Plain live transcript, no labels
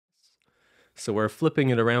So we're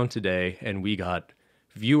flipping it around today, and we got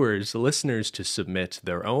viewers, listeners to submit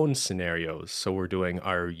their own scenarios. So we're doing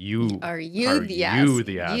Are you the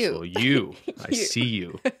asshole? You. I see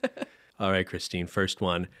you. All right, Cristine, first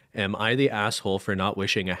one. Am I the asshole for not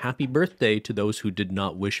wishing a happy birthday to those who did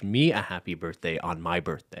not wish me a happy birthday on my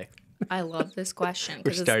birthday? I love this question.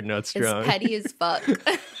 We're starting out strong. It's petty as fuck.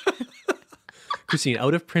 Cristine,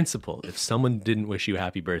 out of principle, if someone didn't wish you a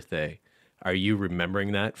happy birthday, are you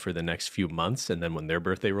remembering that for the next few months? And then when their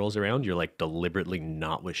birthday rolls around, you're like deliberately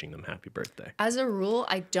not wishing them happy birthday? As a rule,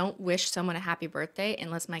 I don't wish someone a happy birthday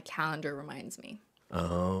unless my calendar reminds me.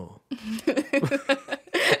 Oh.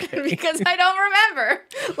 Because I don't remember.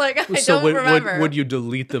 Don't remember. Would you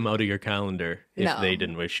delete them out of your calendar if they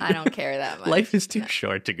didn't wish you? I don't care that much. Life is too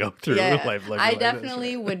short to go through life like I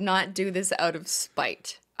definitely would not do this out of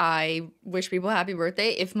spite. I wish people happy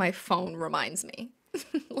birthday if my phone reminds me.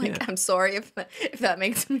 I'm sorry if that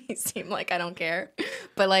makes me seem like I don't care.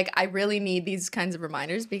 But I really need these kinds of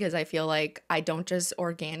reminders because I feel like I don't just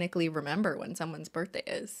organically remember when someone's birthday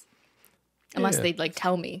is. Unless they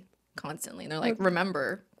tell me constantly. And they're like,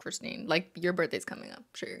 remember, Cristine, your birthday's coming up. I'm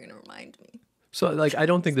sure you're going to remind me. So I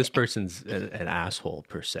don't think this person's an asshole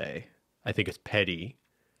per se. I think it's petty.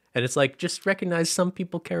 And it's just recognize some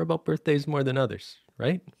people care about birthdays more than others,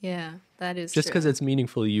 right? Yeah, that is just because it's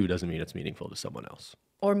meaningful to you doesn't mean it's meaningful to someone else.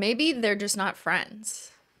 Or maybe they're just not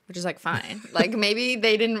friends, which is fine. Maybe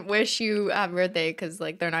they didn't wish you happy birthday because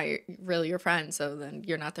they're not really your friend. So then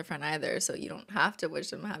you're not their friend either. So you don't have to wish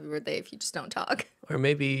them a happy birthday if you just don't talk. Or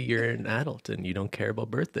maybe you're an adult and you don't care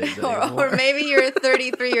about birthdays or maybe you're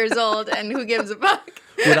 33 years old and who gives a fuck?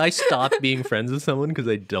 Would I stop being friends with someone because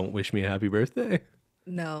they don't wish me a happy birthday?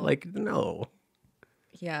 No. No.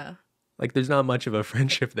 Yeah. There's not much of a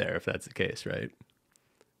friendship there if that's the case, right?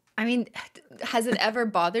 I mean, has it ever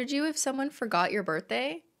bothered you if someone forgot your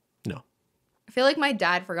birthday? No. I feel like my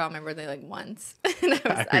dad forgot my birthday once.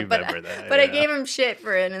 I remember that. But I gave him shit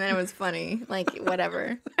for it, and then it was funny.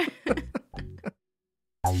 Whatever.